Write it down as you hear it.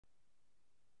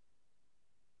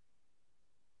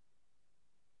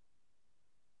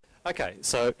Okay,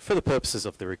 so for the purposes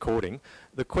of the recording,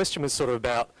 the question was sort of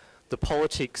about the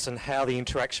politics and how the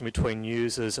interaction between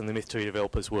users and the MythTV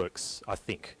developers works, I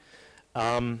think.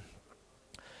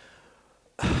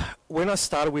 When I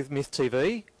started with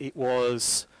MythTV, it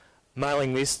was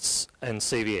mailing lists and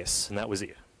CVS, and that was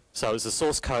it. So it was the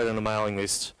source code and a mailing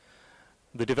list.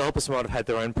 The developers might have had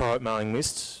their own private mailing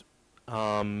lists,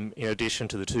 in addition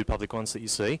to the two public ones that you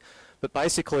see. But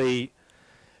basically,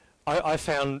 I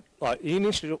found, like, the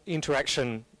initial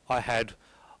interaction I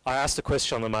asked a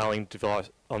question on the mailing device,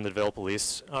 on the developer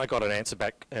list, and I got an answer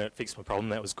back and it fixed my problem.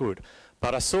 That was good.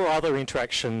 But I saw other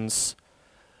interactions,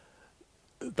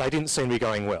 they didn't seem to be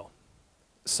going well.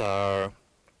 So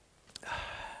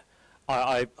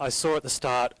I saw at the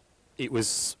start it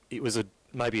was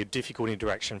maybe a difficult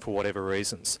interaction for whatever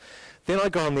reasons. Then I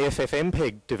got on the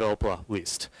FFmpeg developer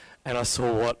list and I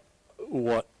saw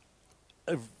what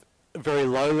very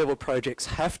low-level projects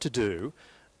have to do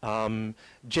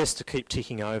just to keep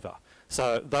ticking over.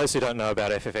 So those who don't know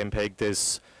about FFmpeg,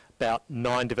 there's about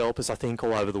 9 developers, I think,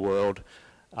 all over the world.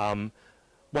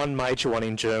 One major one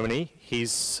in Germany.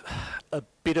 He's a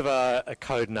bit of a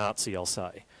code Nazi, I'll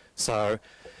say. So,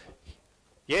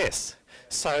 yes.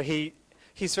 So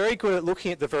he's very good at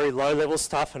looking at the very low-level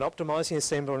stuff and optimizing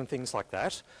assembly and things like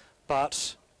that.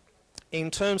 But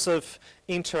in terms of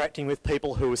interacting with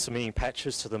people who are submitting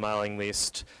patches to the mailing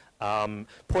list,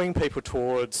 pointing people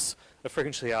towards a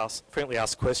frequently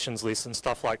asked questions list and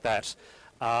stuff like that,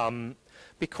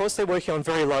 because they're working on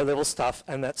very low-level stuff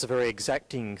and that's a very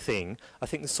exacting thing, I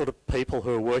think the sort of people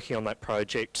who are working on that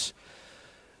project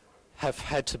have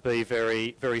had to be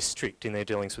very, very strict in their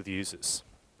dealings with users.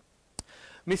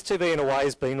 MythTV in a way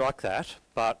has been like that,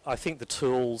 but I think the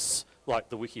tools like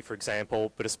the wiki, for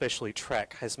example, but especially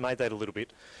Track, has made that a little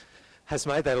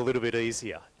bit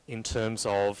easier in terms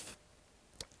of,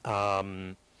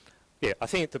 yeah, I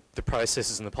think the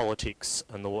processes and the politics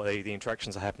and the way the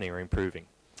interactions are happening are improving.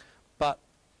 But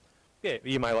yeah,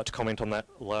 you may like to comment on that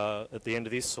at the end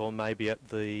of this, or maybe at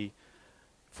the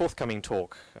forthcoming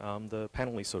talk, the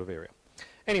panel-y sort of area.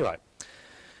 Anyway,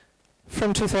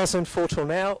 from 2004 till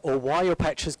now, or why your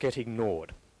patches get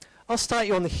ignored. I'll start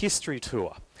you on the history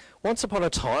tour. Once upon a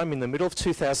time, in the middle of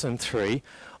 2003,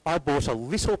 I bought a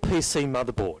little PC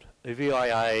motherboard, a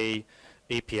VIA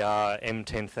EPR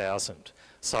M10000.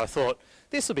 So I thought,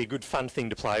 this will be a good fun thing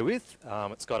to play with.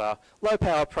 It's got a low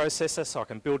power processor, so I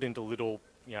can build into a little,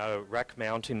 rack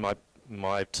mount in my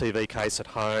TV case at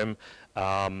home.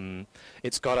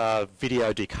 It's got a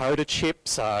video decoder chip,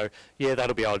 so yeah,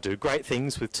 that'll be able to do great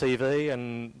things with TV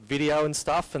and video and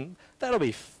stuff, and that'll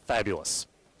be fabulous.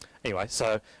 Anyway,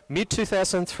 so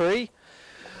mid-2003,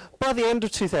 by the end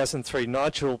of 2003,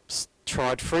 Nigel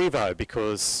tried Freevo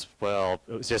because, well,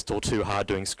 it was just all too hard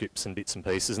doing scripts and bits and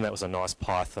pieces, and that was a nice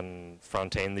Python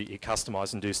front end that you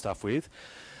customise and do stuff with.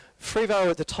 Freevo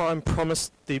at the time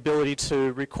promised the ability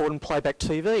to record and play back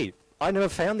TV. I never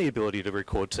found the ability to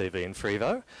record TV in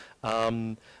Freevo.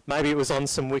 Maybe it was on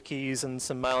some wikis and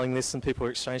some mailing lists and people were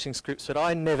exchanging scripts, but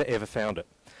I never ever found it.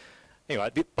 Anyway,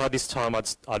 by this time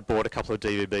I'd bought a couple of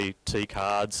DVB-T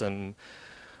cards and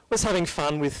was having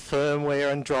fun with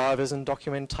firmware and drivers and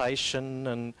documentation,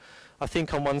 and I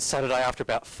think on one Saturday after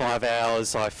about 5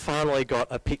 hours I finally got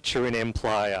a picture in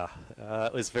MPlayer.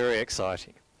 It was very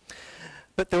exciting.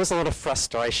 But there was a lot of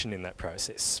frustration in that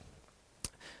process.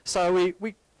 So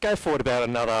we go forward about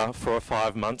another 4 or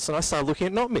 5 months and I started looking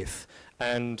at NotMyth,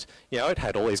 and it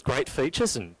had all these great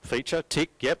features, and feature, tick,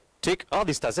 yep, tick, oh,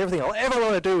 this does everything I'll ever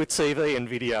want to do with TV and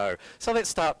video. So let's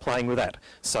start playing with that.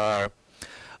 So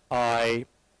I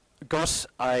got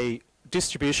a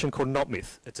distribution called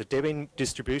NotMyth. It's a Debian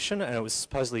distribution and it was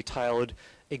supposedly tailored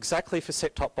exactly for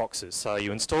set-top boxes. So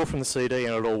you install from the CD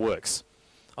and it all works.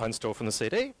 I installed from the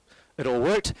CD, it all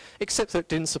worked, except that it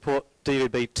didn't support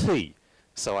DVB-T.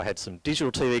 So I had some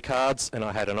digital TV cards and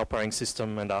I had an operating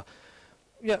system and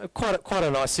quite a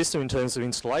nice system in terms of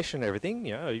installation and everything.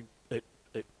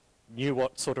 It knew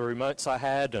what sort of remotes I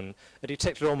had and it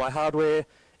detected all my hardware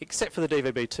except for the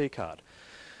DVB-T card.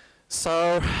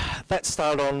 So that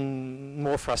started on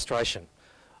more frustration.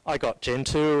 I got Gen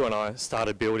 2 and I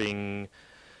started building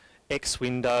X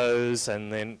Windows,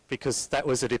 and then because that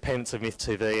was a dependence of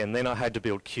MythTV, and then I had to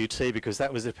build Qt because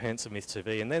that was a dependence of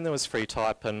MythTV, and then there was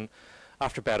FreeType, and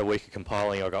after about a week of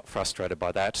compiling I got frustrated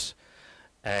by that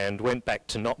and went back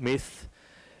to NotMyth.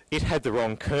 It had the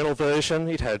wrong kernel version,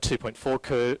 it had a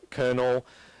 2.4 kernel,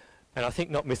 and I think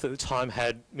NotMyth at the time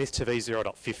had MythTV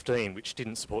 0.15, which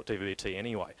didn't support DVB-T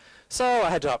anyway. So I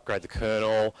had to upgrade the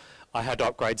kernel, I had to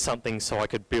upgrade something so I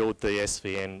could build the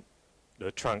SVN,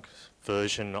 the trunk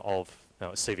version of, no,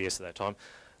 it was CVS at that time,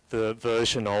 the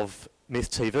version of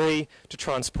MythTV to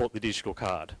try and support the digital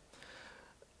card.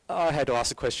 I had to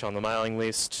ask a question on the mailing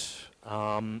list.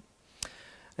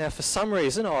 Now, for some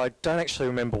reason, I don't actually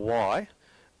remember why,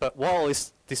 but while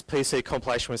this PC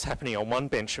compilation was happening on one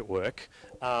bench at work,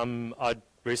 I'd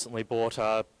recently bought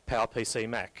a PowerPC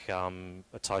Mac,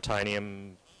 a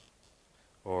titanium,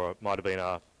 or it might have been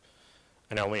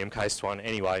an aluminium-cased one.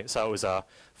 Anyway, so it was a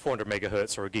 400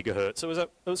 megahertz or a gigahertz.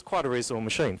 It was quite a reasonable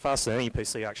machine, faster than any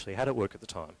PC I actually had at work at the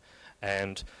time.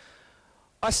 And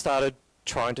I started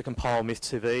trying to compile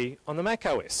MythTV on the Mac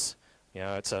OS. You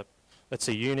know, it's a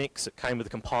Unix. It came with a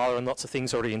compiler and lots of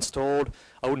things already installed.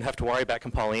 I wouldn't have to worry about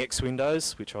compiling X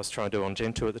Windows, which I was trying to do on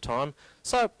Gen 2 at the time.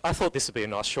 So I thought this would be a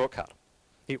nice shortcut.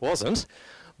 It wasn't,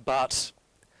 but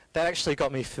that actually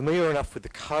got me familiar enough with the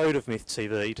code of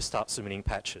MythTV to start submitting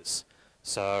patches.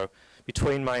 So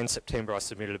between May and September, I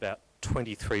submitted about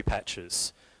 23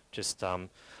 patches. Just,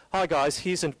 hi guys,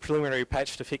 here's a preliminary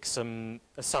patch to fix some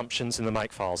assumptions in the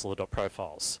makefiles or the .pro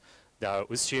files. Now, it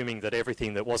was assuming that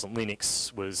everything that wasn't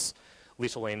Linux was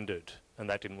little-ended, and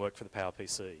that didn't work for the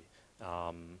PowerPC.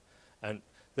 And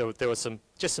there were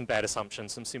just some bad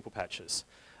assumptions, some simple patches.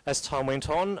 As time went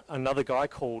on, another guy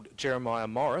called Jeremiah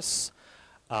Morris,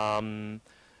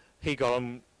 he got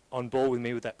on board with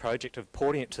me with that project of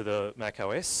porting it to the Mac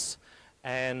OS,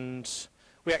 and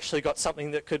we actually got something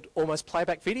that could almost play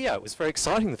back video. It was very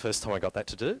exciting the first time I got that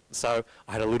to do. So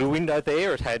I had a little window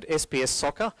there. It had SBS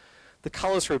soccer. The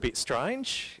colours were a bit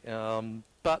strange,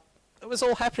 but it was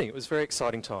all happening. It was a very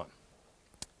exciting time.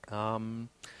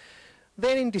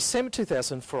 Then in December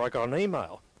 2004, I got an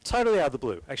email, totally out of the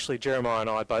blue. Actually, Jeremiah and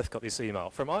I both got this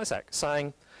email from Isaac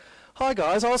saying, hi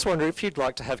guys, I was wondering if you'd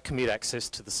like to have commit access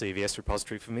to the CVS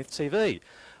repository for MythTV.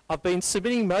 I've been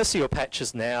submitting most of your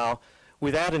patches now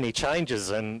without any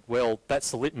changes, and well, that's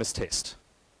the litmus test.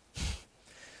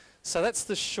 So that's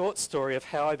the short story of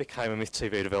how I became a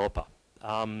MythTV developer.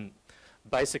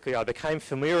 Basically, I became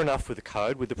familiar enough with the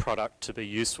code, with the product, to be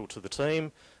useful to the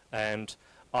team, and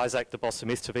Isaac, the boss of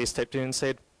MythTV, stepped in and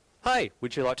said, hey,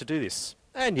 would you like to do this?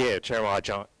 And yeah, Jeremiah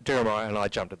and I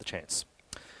jumped at the chance.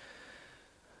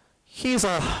 Here's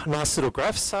a nice little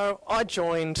graph. So I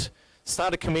joined,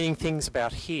 started committing things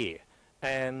about here,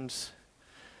 and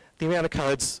the amount of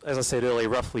codes, as I said earlier,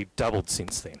 roughly doubled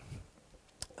since then.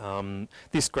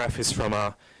 This graph is from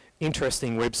an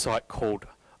interesting website called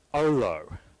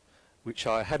Olo, which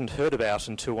I hadn't heard about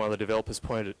until one of the developers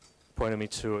pointed me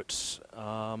to it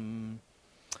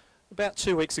about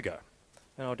 2 weeks ago.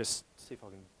 And I'll just see if I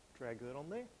can drag that on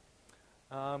there.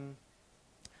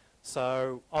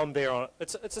 So I'm there on,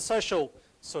 it's a social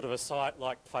sort of a site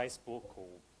like Facebook or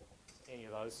any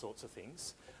of those sorts of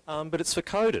things, but it's for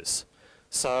coders.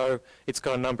 So it's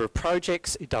got a number of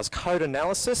projects, it does code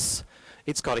analysis,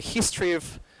 it's got a history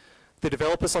of the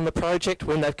developers on the project,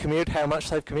 when they've committed, how much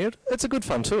they've committed. It's a good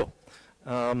fun tool.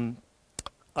 I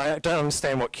don't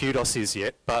understand what kudos is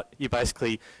yet, but you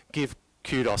basically give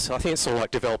kudos. I think it's sort of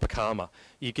like developer karma.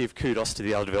 You give kudos to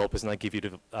the other developers and they give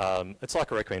you, it's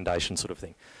like a recommendation sort of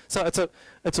thing. So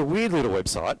it's a weird little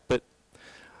website, but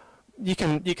you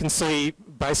can see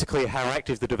basically how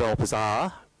active the developers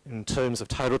are in terms of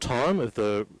total time of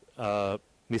the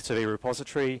MythTV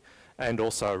repository and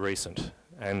also recent.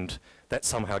 And that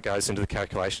somehow goes into the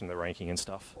calculation, the ranking and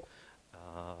stuff.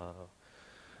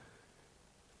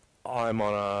 I'm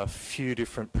on a few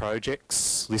different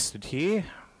projects listed here,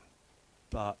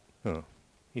 but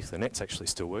if the net's actually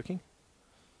still working.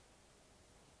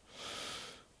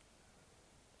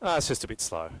 It's just a bit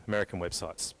slow. American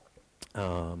websites.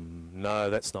 No,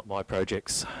 that's not my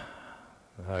projects.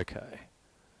 Okay.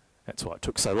 That's why it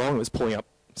took so long. It was pulling up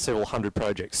several hundred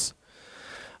projects.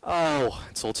 Oh,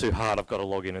 it's all too hard. I've got to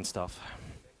log in and stuff.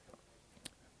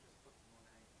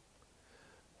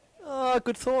 Oh,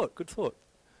 good thought, good thought.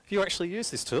 Have you actually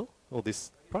used this tool, or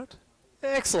this product?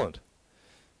 Excellent.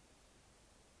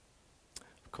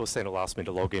 Of course, then it'll ask me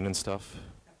to log in and stuff.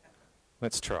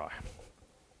 Let's try.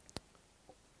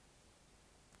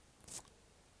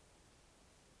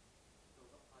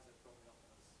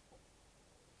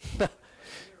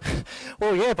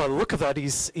 Well, yeah, by the look of that,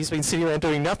 he's been sitting around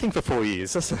doing nothing for 4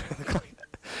 years.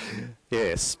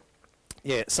 Yes.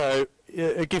 Yeah, so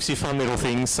it gives you fun little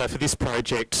things. So for this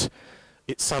project,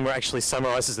 it actually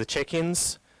summarises the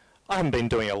check-ins. I haven't been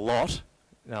doing a lot.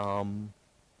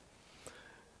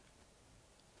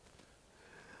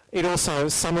 It also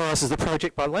summarises the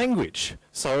project by language.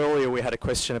 So earlier we had a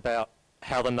question about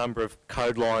how the number of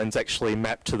code lines actually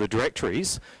map to the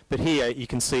directories, but here you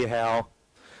can see how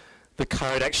the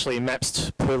code actually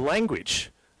maps per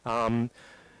language.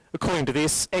 According to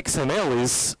this, XML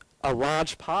is a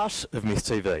large part of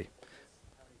MythTV.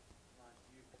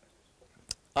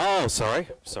 Oh, sorry.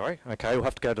 Okay, we'll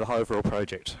have to go to the overall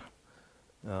project.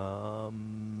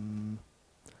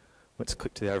 Let's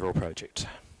click to the overall project.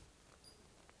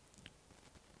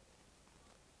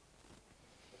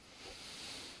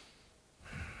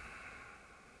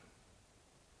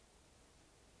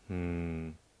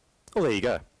 Oh, there you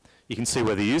go. You can see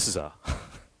where the users are.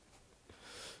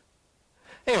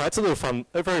 Anyway, it's a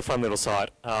very fun little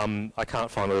site. I can't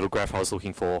find the little graph I was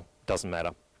looking for. Doesn't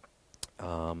matter.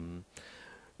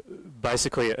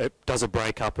 Basically, it does a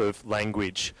breakup of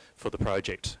language for the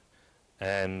project,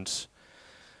 and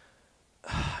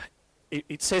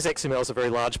it says XML is a very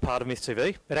large part of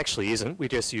MythTV. It actually isn't. We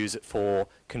just use it for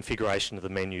configuration of the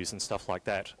menus and stuff like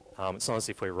that. It's not as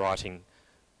if we're writing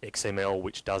XML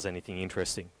which does anything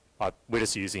interesting. We're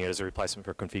just using it as a replacement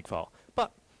for a config file.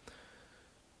 But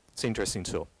it's an interesting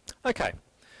tool. Okay,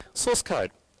 source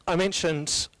code. I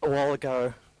mentioned a while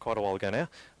ago, quite a while ago now,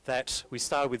 that we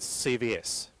started with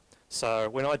CVS. So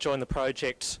when I joined the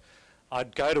project,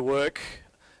 I'd go to work.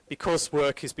 Because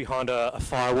work is behind a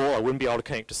firewall, I wouldn't be able to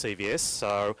connect to CVS,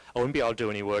 so I wouldn't be able to do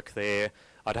any work there.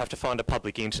 I'd have to find a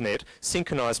public internet,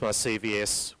 synchronize my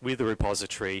CVS with the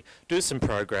repository, do some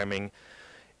programming.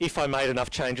 If I made enough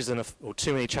changes or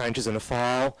too many changes in a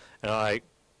file and I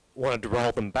wanted to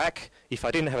roll them back, if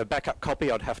I didn't have a backup copy,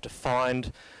 I'd have to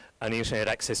find an internet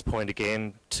access point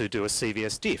again to do a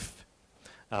CVS diff.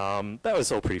 That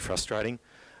was all pretty frustrating.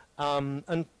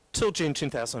 Until June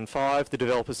 2005, the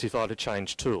developers decided to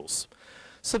change tools.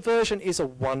 Subversion is a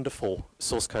wonderful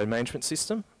source code management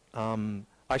system. I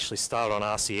actually started on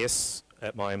RCS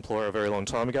at my employer a very long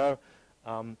time ago.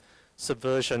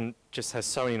 Subversion just has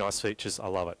so many nice features, I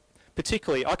love it.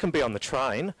 Particularly, I can be on the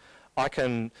train, I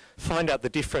can find out the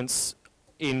difference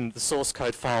in the source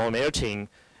code file I'm editing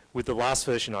with the last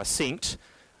version I synced,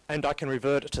 and I can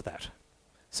revert it to that.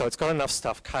 So it's got enough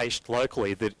stuff cached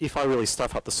locally that if I really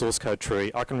stuff up the source code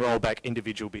tree, I can roll back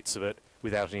individual bits of it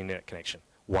without an internet connection.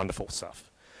 Wonderful stuff.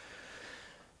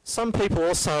 Some people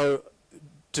also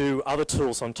do other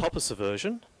tools on top of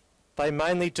Subversion. They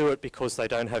mainly do it because they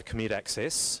don't have commit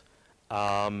access,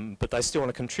 but they still want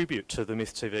to contribute to the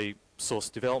MythTV source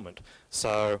development.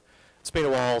 So it's been a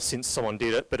while since someone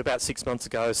did it, but about 6 months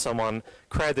ago someone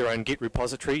created their own Git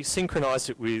repository, synchronized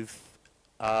it with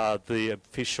the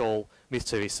official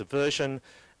MythTV Subversion,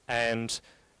 and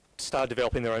started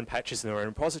developing their own patches in their own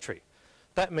repository.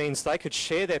 That means they could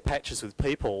share their patches with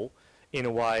people in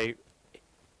a way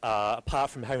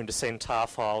apart from having to send tar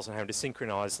files and having to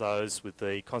synchronize those with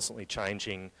the constantly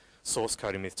changing source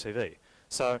code in MythTV.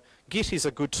 So Git is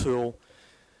a good tool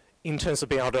in terms of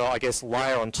being able to, I guess,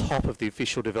 layer on top of the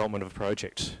official development of a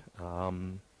project.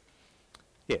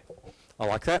 Yeah, I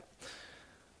like that.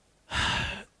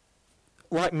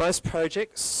 Like most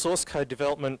projects, source code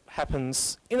development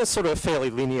happens in a sort of fairly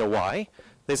linear way.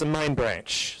 There's a main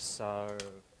branch, so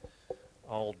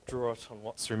I'll draw it on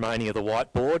what's remaining of the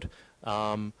whiteboard.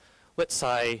 Let's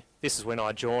say this is when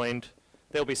I joined.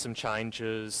 There'll be some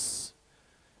changes.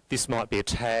 This might be a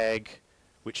tag,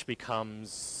 which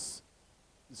becomes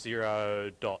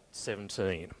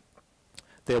 0.17.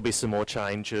 There'll be some more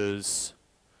changes.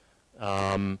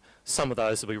 Some of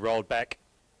those will be rolled back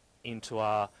into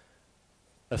a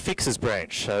fixes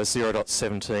branch, so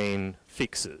 0.17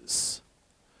 fixes,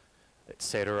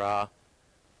 etc.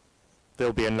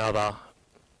 There'll be another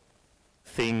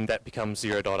thing that becomes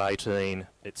 0.18,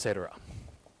 etc.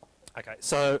 Okay,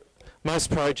 so most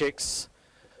projects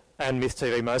and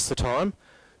MythTV most of the time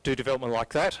do development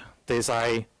like that. There's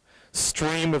a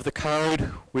stream of the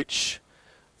code which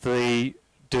the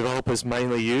developers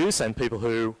mainly use, and people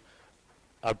who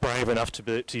are brave enough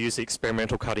to use the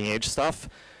experimental cutting edge stuff.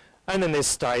 And then there's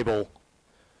stable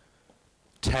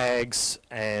tags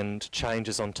and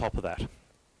changes on top of that.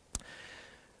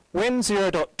 When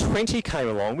 0.20 came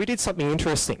along, we did something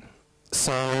interesting.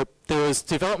 So there was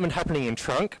development happening in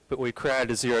trunk, but we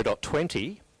created a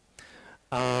 0.20.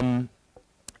 And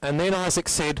then Isaac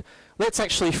said, let's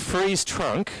actually freeze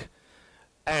trunk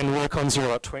and work on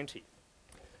 0.20.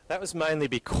 That was mainly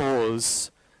because,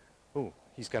 oh,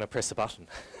 he's going to press a button.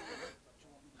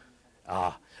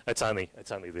 It's only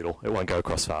little. It won't go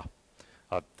across far.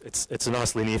 It's a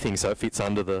nice linear thing, so it fits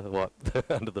under the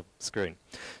under the screen.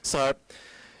 So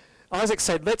Isaac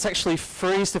said, let's actually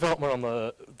freeze development on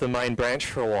the main branch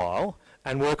for a while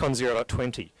and work on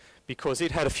 0.20 because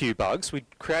it had a few bugs. We'd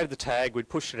created the tag, we'd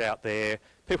pushed it out there.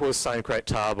 People were saying create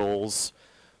tarbles.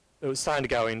 It was starting to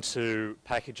go into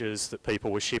packages that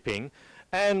people were shipping,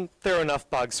 and there were enough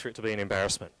bugs for it to be an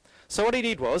embarrassment. So what he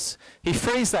did was he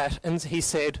froze that and he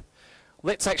said,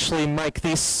 let's actually make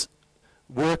this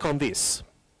work on this.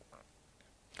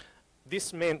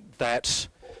 This meant that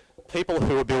people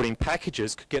who were building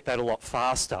packages could get that a lot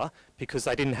faster because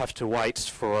they didn't have to wait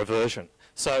for a version.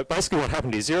 So basically what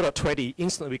happened is 0.20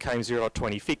 instantly became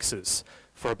 0.20 fixes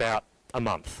for about a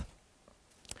month.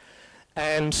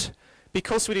 And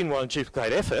because we didn't want to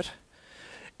duplicate effort,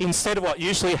 instead of what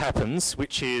usually happens,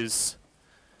 which is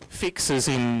fixes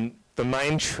in the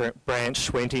main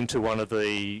branch went into one of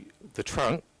the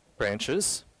trunk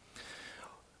branches,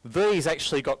 these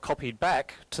actually got copied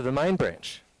back to the main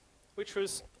branch, which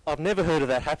was, I've never heard of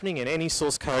that happening in any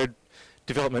source code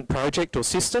development project or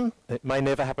system. It may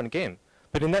never happen again.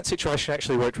 But in that situation, it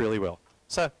actually worked really well.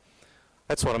 So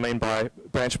that's what I mean by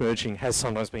branch merging has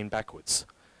sometimes been backwards.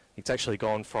 It's actually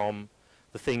gone from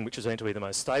the thing which was meant to be the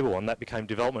most stable one, that became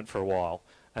development for a while,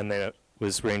 and then it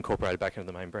was reincorporated back into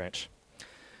the main branch.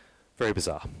 Very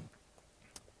bizarre.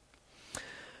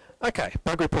 Okay,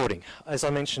 bug reporting. As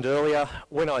I mentioned earlier,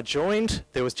 when I joined,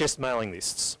 there was just mailing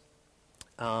lists.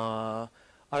 I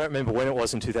don't remember when it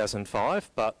was in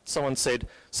 2005, but someone said,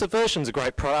 Subversion's a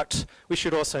great product, we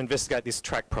should also investigate this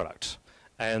track product.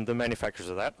 And the manufacturers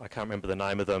of that, I can't remember the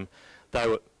name of them, they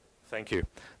were, thank you,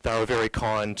 they were very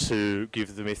kind to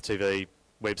give the MythTV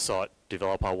website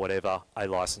developer, whatever, a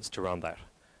license to run that.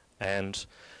 And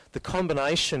the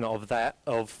combination of that,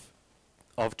 of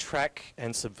track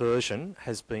and Subversion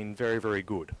has been very, very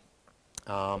good.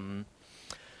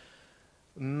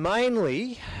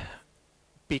 Mainly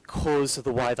because of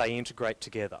the way they integrate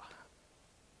together.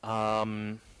 I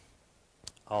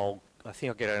think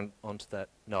I'll get onto that.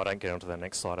 No, I don't get onto that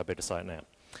next slide. I better say it now.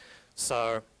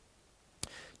 So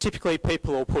typically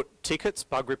people will put tickets,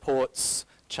 bug reports,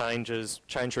 changes,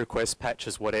 change requests,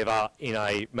 patches, whatever, in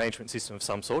a management system of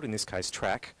some sort, in this case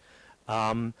track.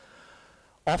 Often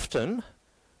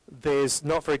there's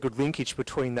not very good linkage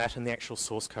between that and the actual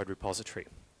source code repository.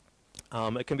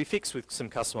 It can be fixed with some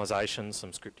customization,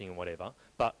 some scripting and whatever,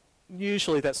 but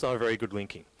usually that's not a very good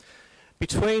linking.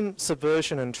 Between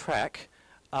Subversion and track,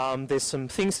 there's some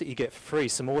things that you get for free,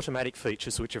 some automatic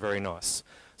features which are very nice.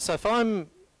 So if I'm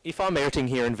editing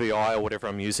here in VI or whatever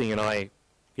I'm using and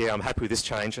I'm happy with this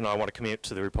change and I want to commit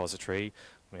to the repository,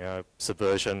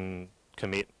 Subversion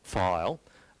commit file,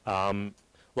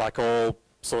 like all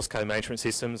source code management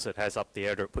systems, it has up the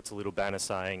editor, it puts a little banner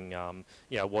saying,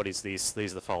 what is this?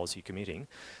 These are the files you're committing.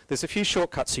 There's a few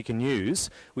shortcuts you can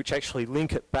use which actually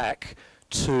link it back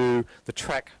to the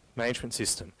track management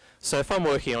system. So if I'm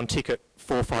working on ticket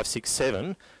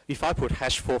 4567, if I put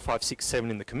 #4567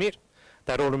 in the commit,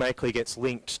 that automatically gets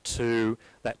linked to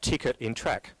that ticket in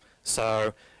track.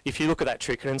 So if you look at that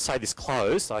ticket and say this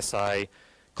closed, I say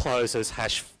close as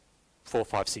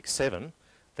 #4567,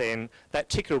 then that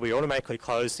ticket will be automatically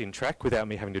closed in track without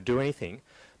me having to do anything.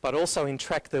 But also in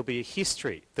track there'll be a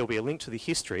history. There'll be a link to the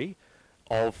history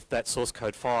of that source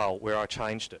code file where I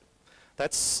changed it.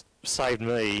 That's saved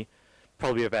me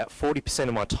probably about 40%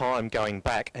 of my time going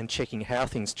back and checking how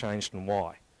things changed and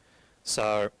why.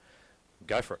 So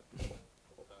go for it.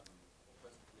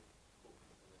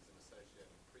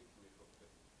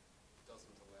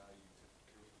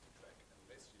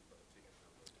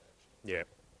 Yeah.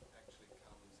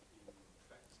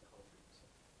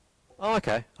 Oh,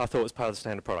 okay. I thought it was part of the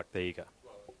standard product. There you go.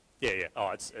 Well, yeah. Oh,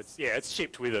 it's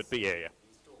shipped with it, but yeah.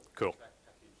 Cool.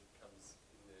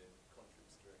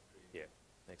 Yeah.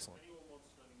 Excellent.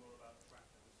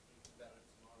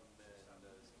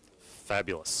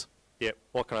 Fabulous. Yeah.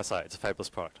 What can I say? It's a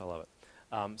fabulous product. I love it.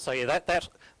 So yeah,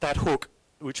 that hook,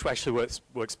 which actually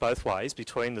works both ways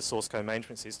between the source code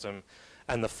management system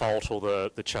and the fault or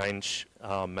the change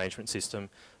management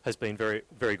system, has been very,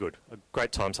 very good. A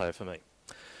great time saver for me.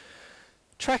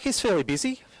 Track is fairly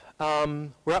busy.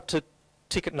 We're up to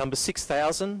ticket number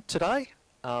 6,000 today,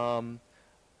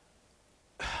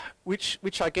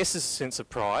 which I guess is a sense of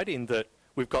pride in that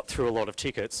we've got through a lot of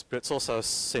tickets, but it's also a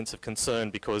sense of concern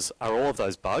because are all of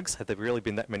those bugs, have there really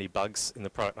been that many bugs in the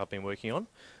product I've been working on?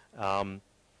 How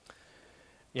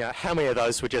many of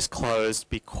those were just closed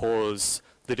because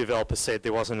the developer said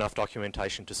there wasn't enough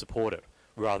documentation to support it,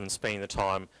 rather than spending the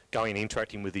time going and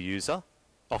interacting with the user?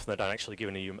 Often they don't actually give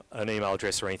an email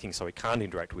address or anything, so we can't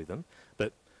interact with them,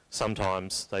 but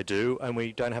sometimes they do, and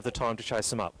we don't have the time to chase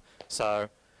them up. So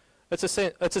it's a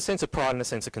sense of pride and a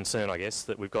sense of concern, I guess,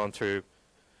 that we've gone through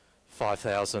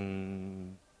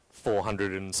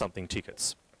 5,400 and something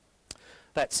tickets.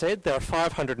 That said, there are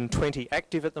 520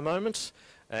 active at the moment,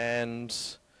 and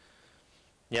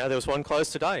there was one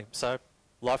closed today. So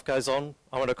life goes on.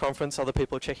 I'm at a conference, other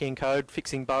people are checking code,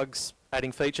 fixing bugs,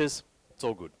 adding features. It's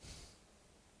all good.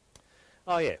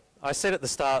 Oh yeah, I said at the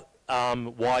start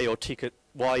why your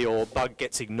bug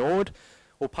gets ignored.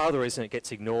 Well, part of the reason it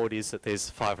gets ignored is that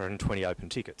there's 520 open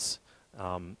tickets.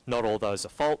 Not all those are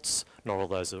faults, not all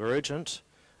those are urgent,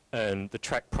 and the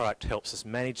track product helps us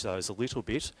manage those a little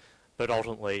bit, but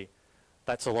ultimately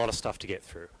that's a lot of stuff to get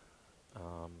through.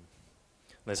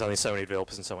 There's only so many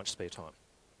developers and so much spare time.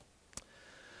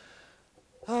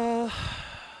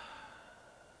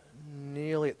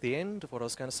 Nearly at the end of what I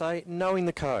was going to say, knowing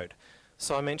the code.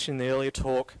 So I mentioned in the earlier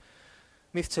talk,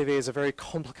 MythTV is a very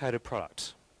complicated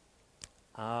product.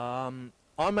 I'm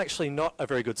actually not a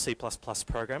very good C++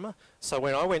 programmer, so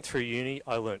when I went through uni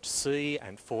I learnt C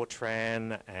and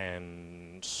Fortran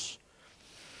and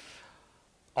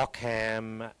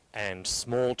Occam and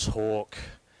Smalltalk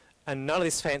and none of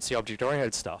this fancy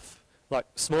object-oriented stuff. Like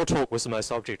Smalltalk was the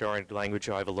most object-oriented language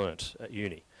I ever learnt at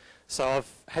uni. So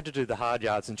I've had to do the hard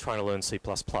yards in trying to learn C++.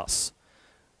 Part of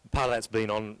that's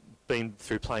been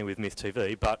through playing with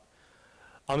MythTV, but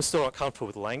I'm still not comfortable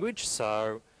with the language,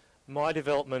 so my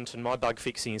development and my bug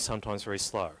fixing is sometimes very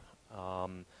slow.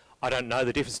 I don't know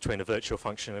the difference between a virtual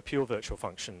function and a pure virtual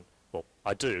function. Well,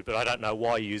 I do, but I don't know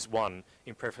why you use one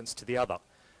in preference to the other.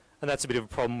 And that's a bit of a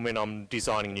problem when I'm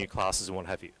designing new classes and what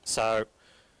have you. So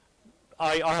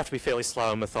I have to be fairly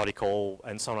slow and methodical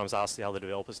and sometimes ask the other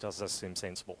developers, does this seem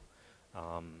sensible?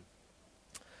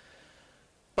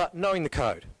 But knowing the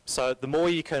code. So the more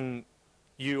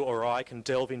you or I can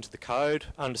delve into the code,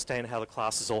 understand how the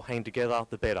classes all hang together,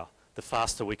 the better. The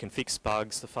faster we can fix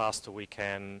bugs, the faster we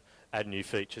can add new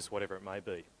features, whatever it may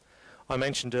be. I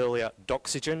mentioned earlier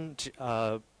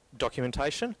Doxygen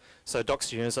documentation. So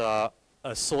Doxygen is a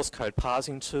source code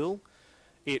parsing tool.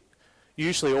 It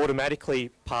usually automatically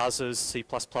parses C++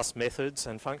 methods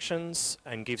and functions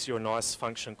and gives you a nice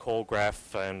function call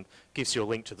graph and gives you a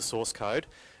link to the source code.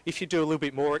 If you do a little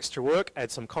bit more extra work, add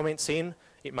some comments in,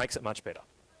 it makes it much better.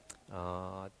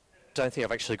 Don't think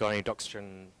I've actually got any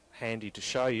Doxygen handy to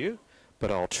show you,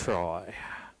 but I'll try.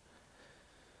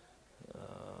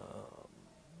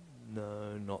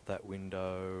 No, not that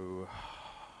window.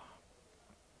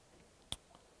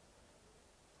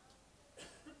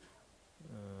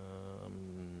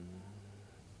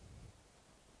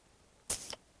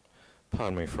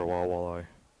 Pardon me for a while I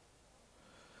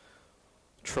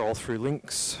troll through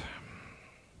links.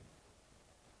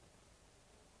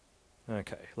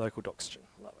 Okay, local Doxygen,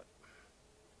 love it.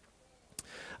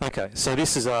 Okay, so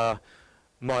this is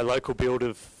my local build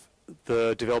of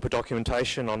the developer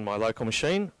documentation on my local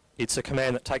machine. It's a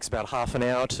command that takes about half an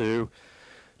hour to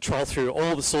troll through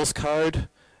all the source code,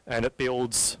 and it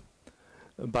builds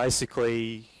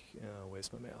basically,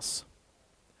 where's my mouse?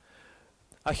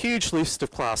 A huge list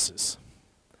of classes.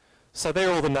 So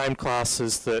they're all the named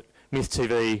classes that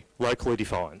MythTV locally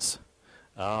defines.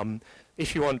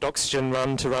 If you want Doxygen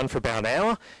run to run for about an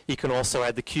hour, you can also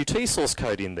add the Qt source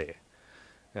code in there.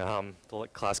 The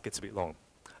class gets a bit long.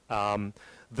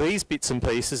 These bits and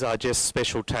pieces are just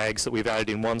special tags that we've added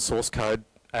in one source code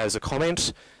as a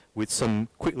comment with some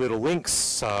quick little links.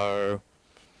 So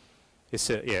it's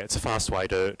a fast way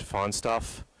to find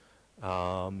stuff.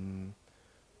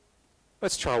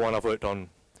 Let's try one I've worked on.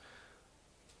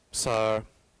 So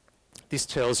this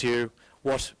tells you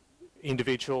what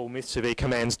individual MythTV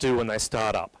commands do when they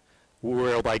start up,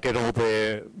 where they get all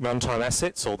their runtime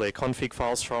assets, all their config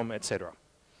files from, etc.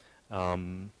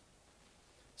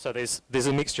 So there's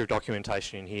a mixture of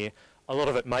documentation in here. A lot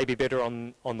of it may be better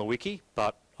on the wiki,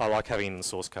 but I like having it in the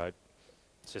source code.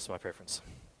 It's just my preference.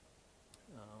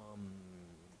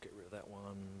 Get rid of that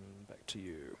one, back to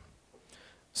you.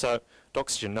 So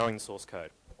Doxygen, knowing the source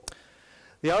code.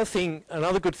 The other thing,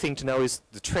 another good thing to know is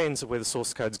the trends of where the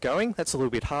source code's going. That's a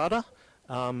little bit harder.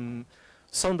 Some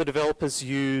of the developers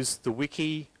use the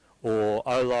wiki or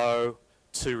OLO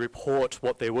to report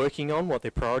what they're working on, what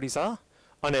their priorities are.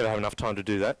 I never have enough time to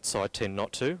do that, so I tend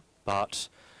not to, but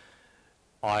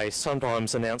I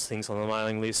sometimes announce things on the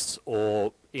mailing lists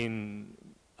or in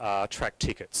track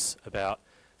tickets about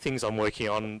things I'm working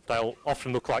on. They'll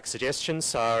often look like suggestions,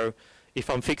 so if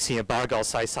I'm fixing a bug, I'll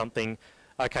say something,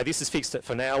 okay, this has fixed it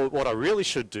for now, what I really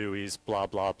should do is blah,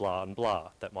 blah, blah, and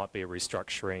blah. That might be a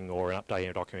restructuring or an updating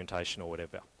of documentation or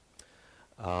whatever.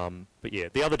 But yeah,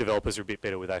 the other developers are a bit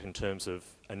better with that in terms of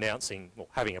announcing, well,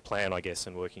 having a plan, I guess,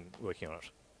 and working on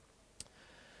it.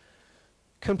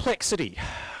 Complexity.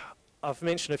 I've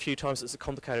mentioned a few times it's a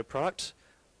complicated product.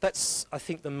 That's, I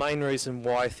think, the main reason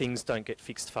why things don't get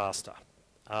fixed faster.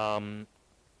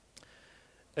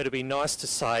 It'd be nice to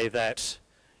say that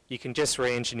you can just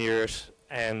re-engineer it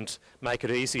and make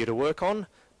it easier to work on,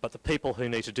 but the people who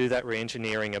need to do that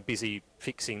re-engineering are busy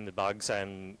fixing the bugs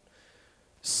and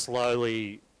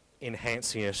slowly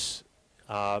enhancing it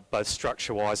both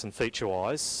structure-wise and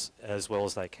feature-wise as well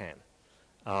as they can.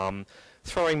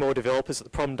 Throwing more developers at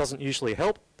the problem doesn't usually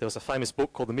help. There was a famous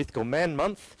book called The Mythical Man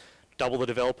Month. Double the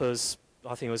developers,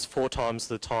 I think it was 4 times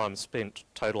the time spent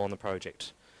total on the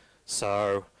project.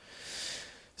 So,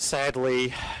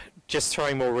 sadly, just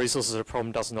throwing more resources at a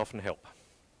problem doesn't often help.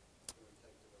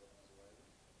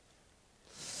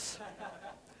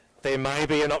 There may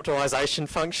be an optimization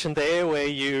function there where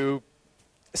you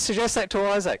suggest that to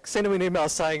Isaac. Send him an email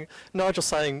saying, Nigel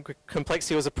saying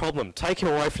complexity was a problem. Take him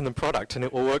away from the product and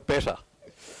it will work better.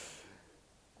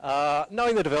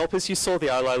 Knowing the developers, you saw the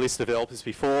OLO list of developers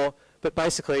before, but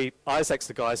basically Isaac's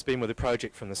the guy who's been with the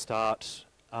project from the start.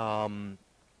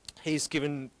 He's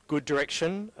given good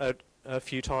direction a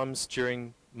few times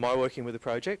during my working with the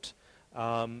project.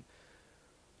 He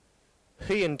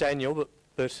and Daniel,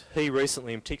 but he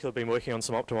recently in particular been working on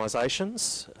some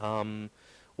optimizations.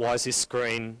 Why is this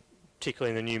screen,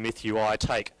 particularly in the new Myth UI,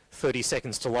 take 30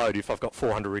 seconds to load if I've got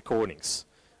 400 recordings?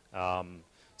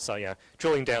 So yeah,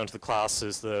 drilling down to the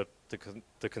classes, the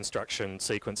construction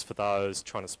sequence for those,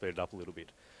 trying to speed it up a little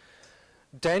bit.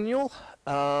 Daniel,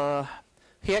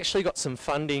 he actually got some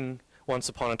funding once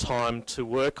upon a time to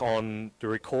work on the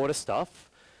recorder stuff.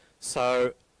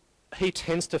 So he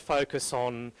tends to focus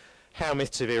on how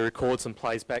MythTV records and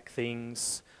plays back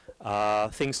things,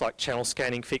 things like channel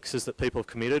scanning fixes that people have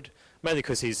committed, mainly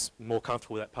because he's more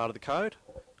comfortable with that part of the code.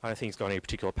 I don't think he's got any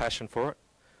particular passion for it.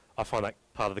 I find that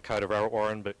part of the code of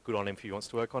Warren, but good on him if he wants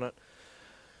to work on it.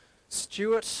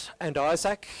 Stuart and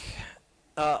Isaac.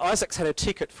 Isaac's had a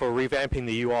ticket for revamping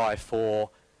the UI for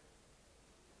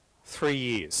 3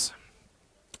 years.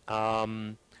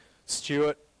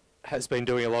 Stuart has been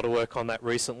doing a lot of work on that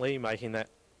recently, making the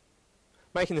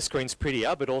screens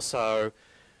prettier, but also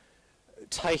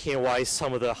taking away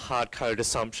some of the hard-coded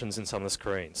assumptions in some of the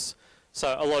screens.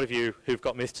 So a lot of you who've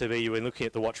got MythTV, you've been looking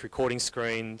at the watch recording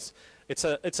screens. It's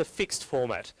a fixed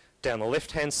format. Down the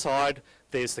left-hand side,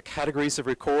 there's the categories of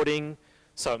recording.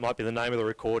 So it might be the name of the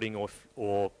recording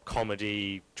or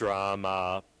comedy,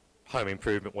 drama, home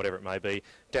improvement, whatever it may be.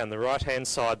 Down the right-hand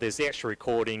side, there's the actual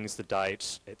recordings, the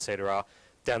date, etc.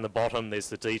 Down the bottom, there's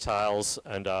the details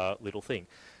and a little thing.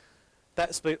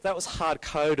 That was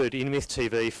hard-coded in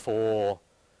MythTV for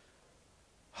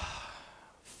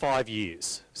 5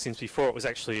 years, since before it was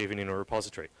actually even in a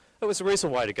repository. It was a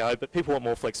reasonable way to go, but people want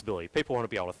more flexibility. People want to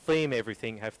be able to theme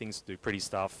everything, have things do pretty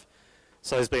stuff.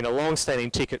 So there's been a long-standing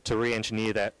ticket to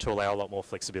re-engineer that to allow a lot more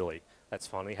flexibility. That's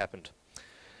finally happened.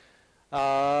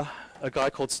 A guy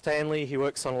called Stanley, he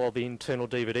works on a lot of the internal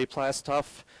DVD player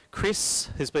stuff. Chris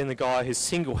has been the guy who's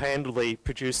single-handedly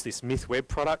produced this Myth web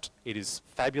product. It is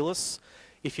fabulous.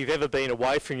 If you've ever been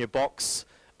away from your box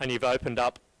and you've opened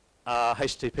up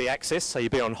HTTP access, so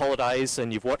you've been on holidays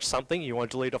and you've watched something, you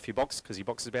want to delete off your box because your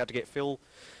box is about to get full,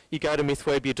 you go to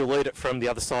MythWeb, you delete it from the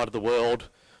other side of the world,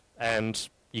 and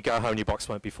you go home and your box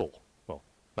won't be full. Well,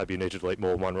 maybe you need to delete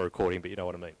more than one recording, but you know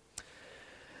what I mean.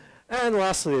 And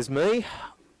lastly, there's me.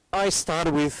 I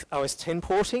started with OS X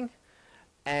porting,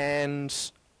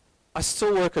 and I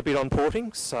still work a bit on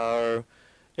porting, so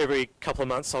every couple of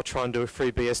months I'll try and do a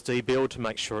free BSD build to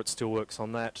make sure it still works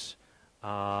on that.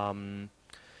 The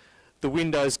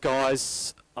Windows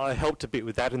guys, I helped a bit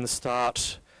with that in the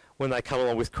start. When they come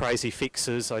along with crazy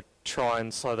fixes, I try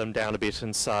and slow them down a bit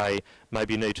and say,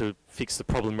 maybe you need to fix the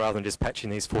problem rather than just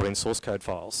patching these 14 source code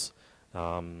files.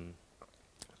 And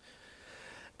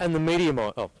the medium,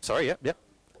 oh, sorry, yep.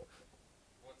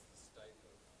 What's the state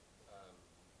of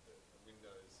the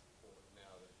Windows port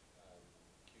now that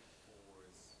Q4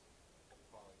 is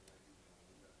compiling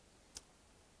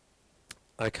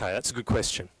Windows? Okay, that's a good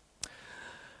question.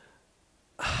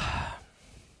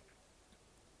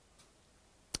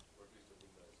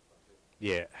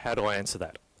 Yeah, how do I answer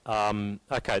that?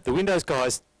 Okay, the Windows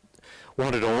guys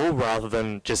want it all rather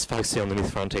than just focusing on the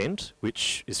Myth front end,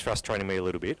 which is frustrating me a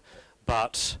little bit.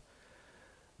 But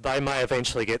they may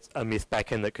eventually get a Myth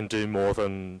backend that can do more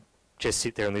than just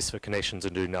sit there and list for connections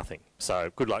and do nothing. So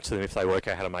good luck to them if they work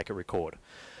out how to make it record.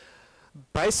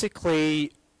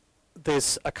 Basically,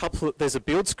 there's a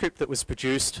build script that was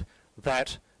produced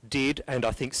that did, and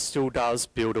I think still does,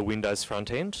 build a Windows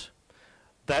front end.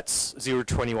 That's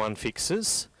 0.21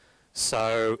 fixes,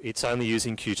 so it's only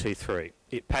using Qt3.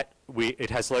 It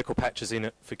has local patches in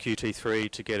it for Qt3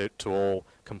 to get it to all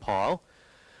compile.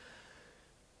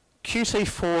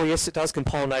 Qt4, yes, it does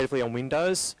compile natively on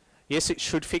Windows. Yes, it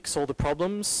should fix all the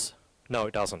problems. No,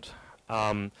 it doesn't.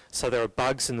 So there are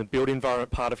bugs in the build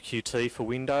environment part of Qt for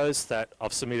Windows that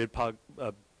I've submitted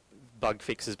bug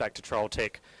fixes back to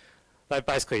Trolltech. They've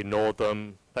basically ignored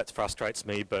them. That frustrates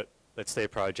me, but it's their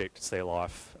project, it's their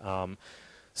life.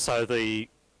 So the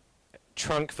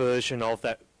trunk version of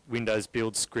that Windows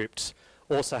build script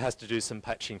also has to do some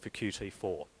patching for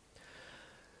Qt4.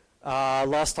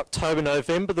 Last October,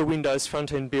 November, the Windows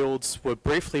front-end builds were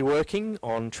briefly working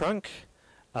on trunk,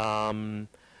 and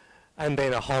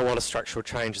then a whole lot of structural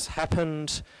changes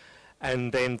happened,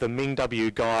 and then the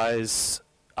MingW guys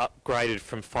upgraded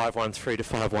from 5.13 to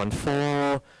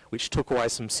 5.14, which took away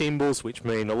some symbols, which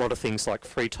mean a lot of things like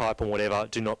free type and whatever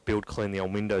do not build cleanly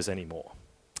on Windows anymore.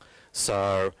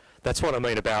 So that's what I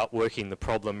mean about working the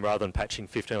problem rather than patching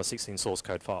 15 or 16 source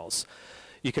code files.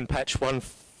 You can patch one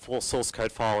full source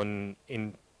code file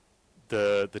in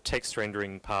the text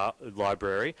rendering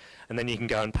library, and then you can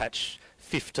go and patch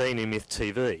 15 in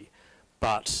MythTV.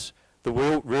 But the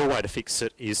real way to fix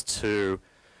it is to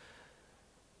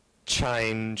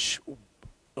change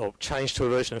to a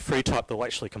version of free type that will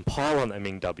actually compile on that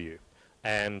MingW,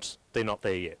 and they're not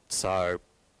there yet. So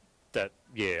that,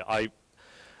 yeah,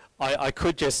 I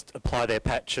could just apply their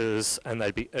patches and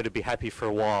it'd be happy for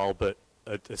a while, but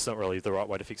it's not really the right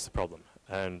way to fix the problem.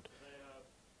 And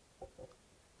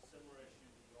similar issue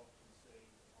that you often see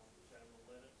on general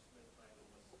Linux with maybe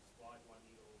with slide one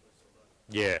year or this or that.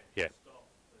 yeah. Stuff.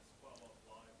 There's quite a lot of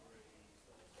libraries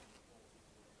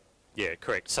that Yeah,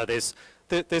 correct. So there's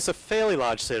a fairly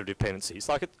large set of dependencies.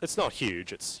 Like it's not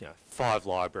huge. It's 5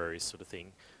 libraries sort of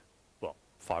thing. Well,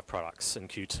 5 products in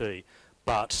Qt.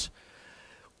 But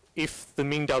if the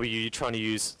MingW you're trying to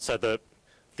use, so the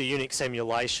Unix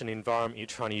emulation environment you're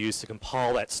trying to use to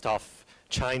compile that stuff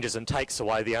changes and takes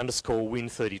away the underscore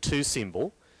Win32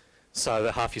 symbol, so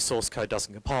that half your source code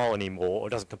doesn't compile anymore or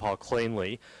doesn't compile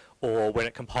cleanly, or when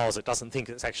it compiles it doesn't think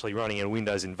it's actually running in a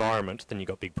Windows environment, then you've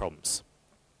got big problems.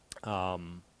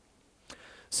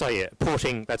 So yeah,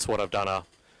 porting, that's what I've done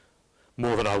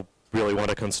more than I really want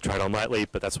to concentrate on lately,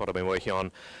 but that's what I've been working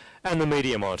on. And the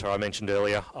media monitor I mentioned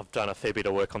earlier, I've done a fair bit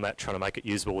of work on that, trying to make it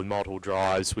usable with multiple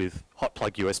drives, with hot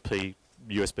plug USB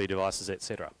devices,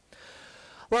 etc.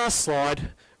 Last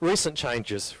slide, recent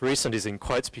changes. Recent is in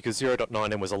quotes because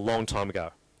 0.19 was a long time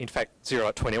ago. In fact,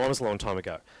 0.21 was a long time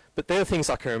ago. But there are things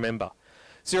I can remember.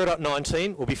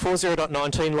 0.19, well before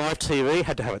 0.19, Live TV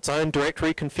had to have its own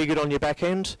directory configured on your back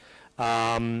end.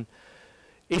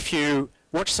 If you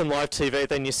watched some Live TV,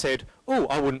 then you said, oh,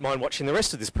 I wouldn't mind watching the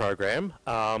rest of this program.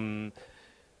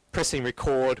 Pressing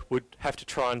record would have to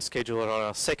try and schedule it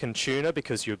on a second tuner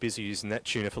because you're busy using that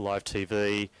tuner for Live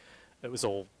TV. It was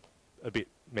all a bit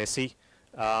messy.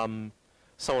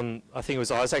 Someone, I think it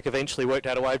was Isaac, eventually worked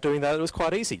out a way of doing that. It was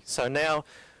quite easy. So now,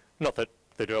 not that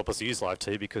the developers use Live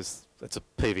TV because it's a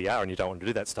PVR and you don't want to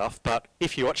do that stuff, but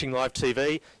if you're watching Live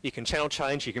TV, you can channel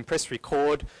change, you can press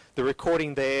record. The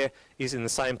recording there is in the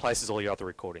same place as all your other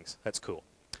recordings. That's cool.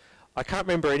 I can't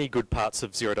remember any good parts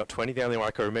of 0.20. The only one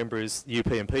I can remember is the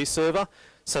UPnP server.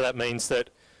 So that means that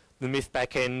the Myth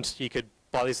backend, you could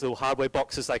buy these little hardware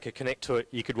boxes, they could connect to it,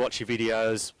 you could watch your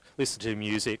videos, listen to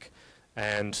music,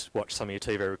 and watch some of your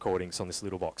TV recordings on this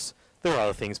little box. There are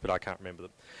other things, but I can't remember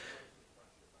them.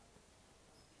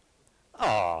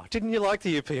 Oh, didn't you like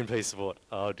the UPnP support?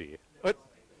 Oh dear. What?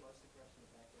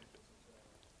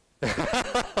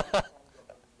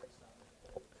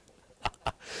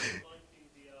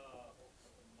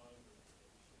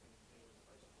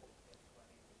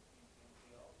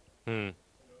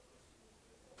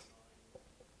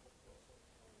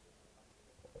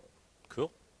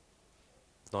 Cool.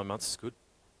 9 months is good.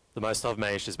 The most I've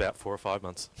managed is about 4 or 5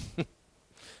 months.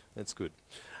 That's good.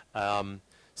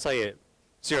 So yeah,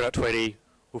 0.20,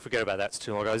 we'll forget about that, it's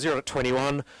too long ago.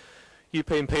 0.21,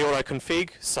 UPnP auto-config,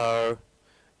 so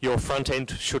your front end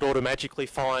should automatically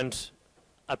find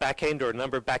a back end or a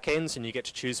number of back ends and you get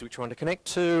to choose which one to connect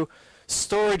to.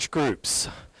 Storage groups.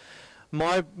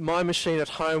 My machine at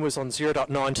home was on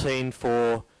 0.19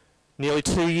 for nearly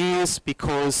 2 years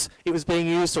because it was being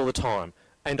used all the time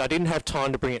and I didn't have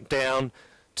time to bring it down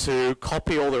to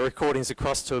copy all the recordings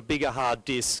across to a bigger hard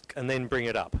disk and then bring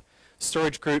it up.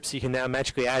 Storage groups, you can now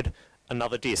magically add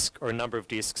another disk or a number of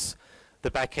disks.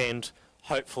 The back end,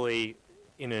 hopefully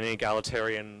in an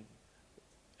egalitarian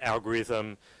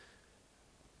algorithm,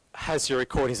 has your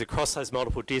recordings across those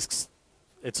multiple disks.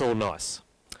 It's all nice.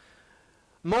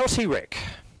 Multi-rec.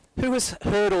 Who has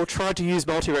heard or tried to use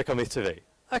multi-rec on MythTV?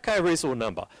 Okay, a reasonable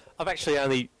number. I've actually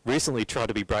only recently tried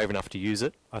to be brave enough to use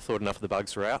it. I thought enough of the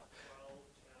bugs were out.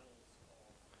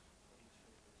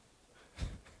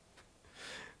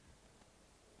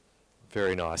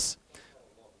 Very nice.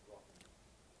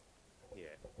 Yeah.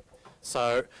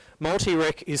 So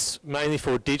multi-rec is mainly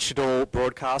for digital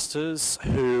broadcasters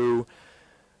who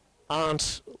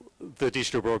aren't the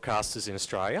digital broadcasters in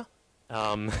Australia.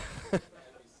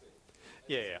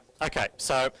 Yeah. Okay.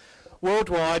 So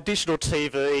worldwide digital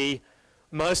TV,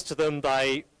 most of them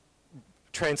they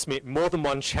transmit more than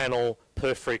one channel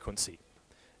per frequency.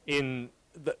 In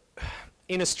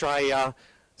Australia,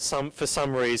 for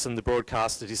some reason, the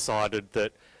broadcaster decided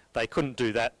that they couldn't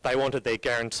do that. They wanted their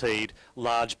guaranteed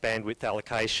large bandwidth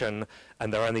allocation,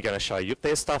 and they're only going to show you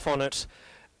their stuff on it.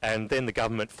 And then the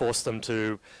government forced them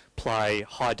to play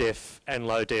high def and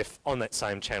low def on that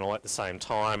same channel at the same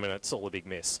time, and it's all a big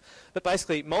mess. But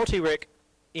basically, multi-rec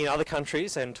in other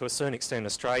countries, and to a certain extent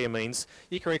Australia, means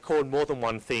you can record more than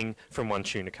one thing from one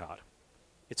tuner card.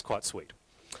 It's quite sweet.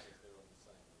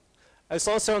 As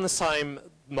long as they're on the same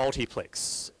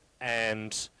multiplex.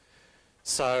 And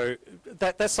so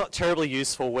that's not terribly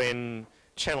useful when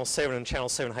Channel 7 and Channel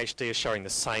 7 HD are showing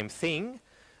the same thing,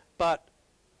 but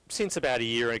since about a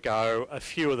year ago, a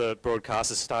few of the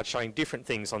broadcasters started showing different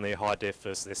things on their high def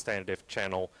versus their standard def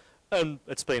channel, and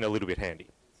it's been a little bit handy.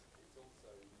 It's also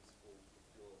useful if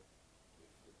you're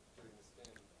doing the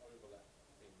standard overlap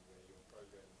thing where your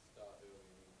programs start early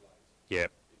and end late.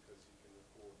 Yep. Because you can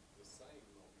record the same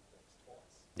multiplex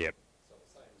twice. Yep. So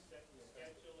the same.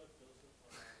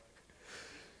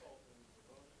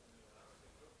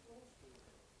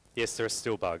 Yes, there are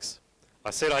still bugs. I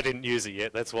said I didn't use it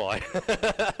yet, that's why.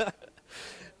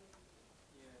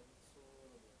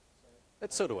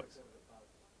 It sort of works.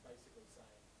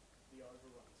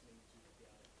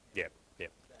 Yep,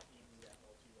 yep.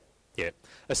 Yep.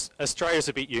 Australia's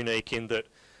a bit unique in that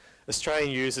Australian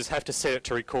users have to set it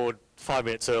to record 5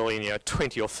 minutes early and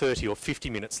 20 or 30 or 50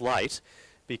 minutes late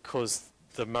because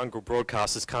the mongrel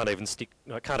broadcasters can't even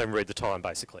read the time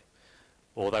basically.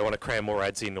 Or they want to cram more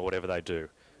ads in or whatever they do.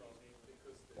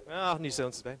 New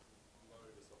Zealand's bad.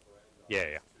 Yeah,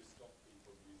 yeah.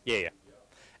 Yeah, yeah.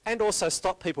 And also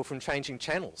stop people from changing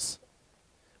channels.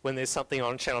 When there's something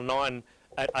on Channel 9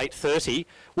 at 8:30,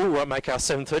 we'll make our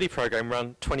 7:30 program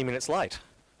run 20 minutes late.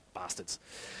 Bastards.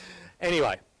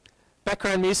 Anyway,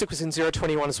 background music was in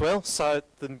 021 as well, so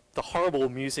the horrible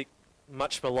music,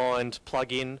 much maligned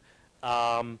plug-in,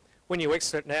 when you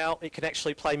exit it now, it can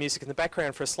actually play music in the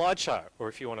background for a slideshow, or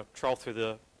if you want to troll through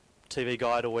the TV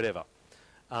guide or whatever.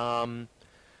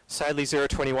 Sadly,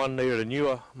 021 needed a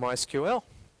newer MySQL.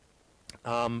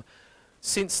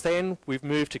 Since then, we've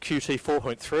moved to Qt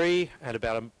 4.3, and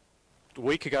about a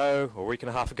week ago, or a week and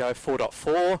a half ago,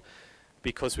 4.4,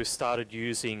 because we've started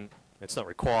using, it's not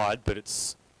required, but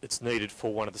it's needed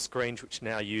for one of the screens, which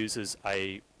now uses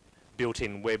a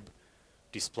built-in web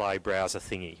display browser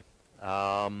thingy.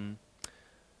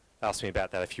 Ask me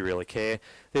about that if you really care.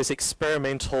 There's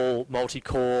experimental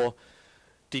multi-core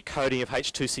decoding of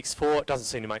H.264. It doesn't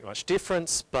seem to make much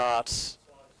difference, but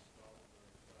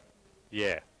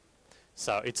yeah.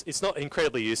 So it's not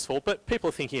incredibly useful, but people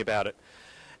are thinking about it.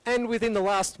 And within the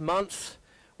last month,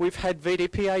 we've had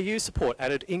VDPAU support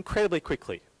added incredibly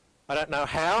quickly. I don't know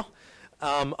how.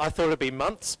 I thought it'd be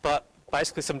months, but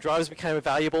basically some drivers became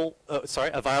available,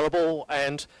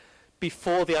 and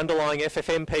before the underlying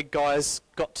FFmpeg guys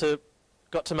got to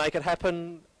make it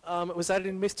happen, it was added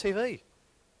in MythTV.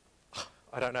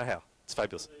 I don't know how. It's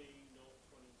fabulous.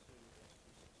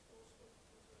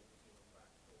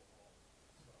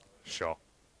 Sure.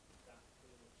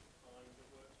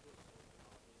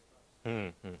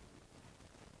 Yeah.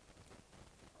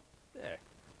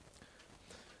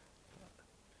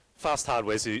 Fast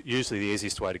hardware is usually the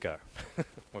easiest way to go.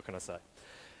 What can I say?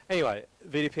 Anyway,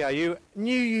 VDPAU,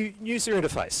 new user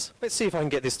interface. Let's see if I can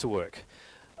get this to work.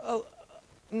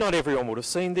 Not everyone would have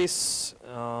seen this.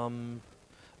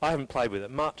 I haven't played with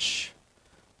it much,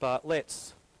 but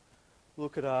let's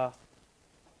look at a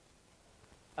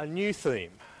new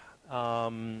theme.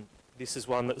 This is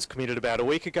one that was committed about a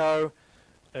week ago.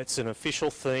 It's an official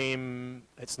theme.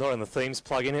 It's not in the themes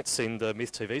plugin, it's in the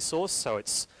MythTV source, so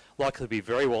it's likely to be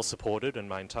very well supported and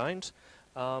maintained.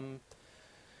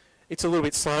 It's a little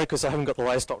bit slow because I haven't got the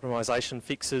latest optimization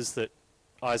fixes that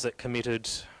Isaac committed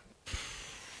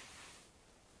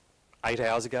 8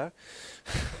 hours ago.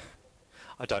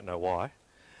 I don't know why.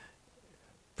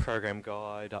 Program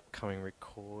guide, upcoming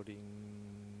recordings.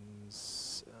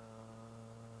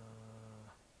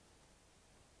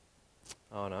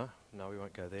 Oh no, we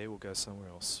won't go there, we'll go somewhere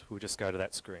else. We'll just go to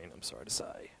that screen, I'm sorry to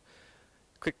say.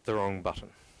 Clicked the wrong button.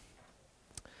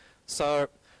 So,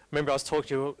 remember I was talking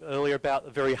to you earlier about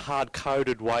the very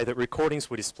hard-coded way that recordings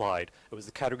were displayed. It was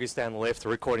the categories down the left, the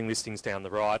recording listings down the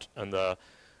right, and the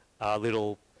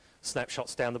little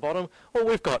snapshots down the bottom. Well,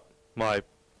 we've got, my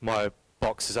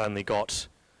box has only got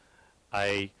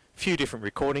a few different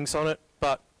recordings on it,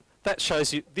 but that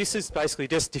shows you, this is basically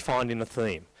just defined in a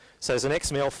theme. So there's an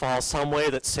XML file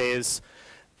somewhere that says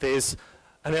there's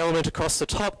an element across the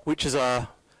top which is a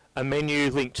menu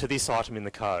linked to this item in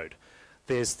the code.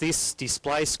 There's this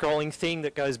display scrolling thing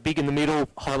that goes big in the middle,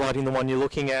 highlighting the one you're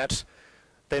looking at.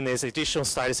 Then there's additional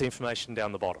status information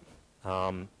down the bottom.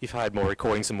 If I had more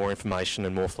recordings and more information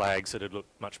and more flags, it'd look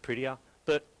much prettier.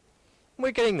 But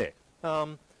we're getting there.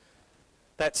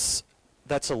 That's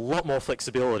a lot more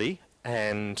flexibility,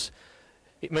 and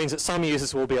it means that some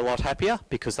users will be a lot happier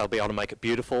because they'll be able to make it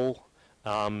beautiful,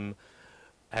 and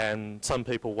some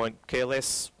people won't care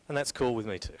less, and that's cool with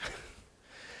me too.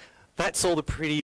 That's all the pretty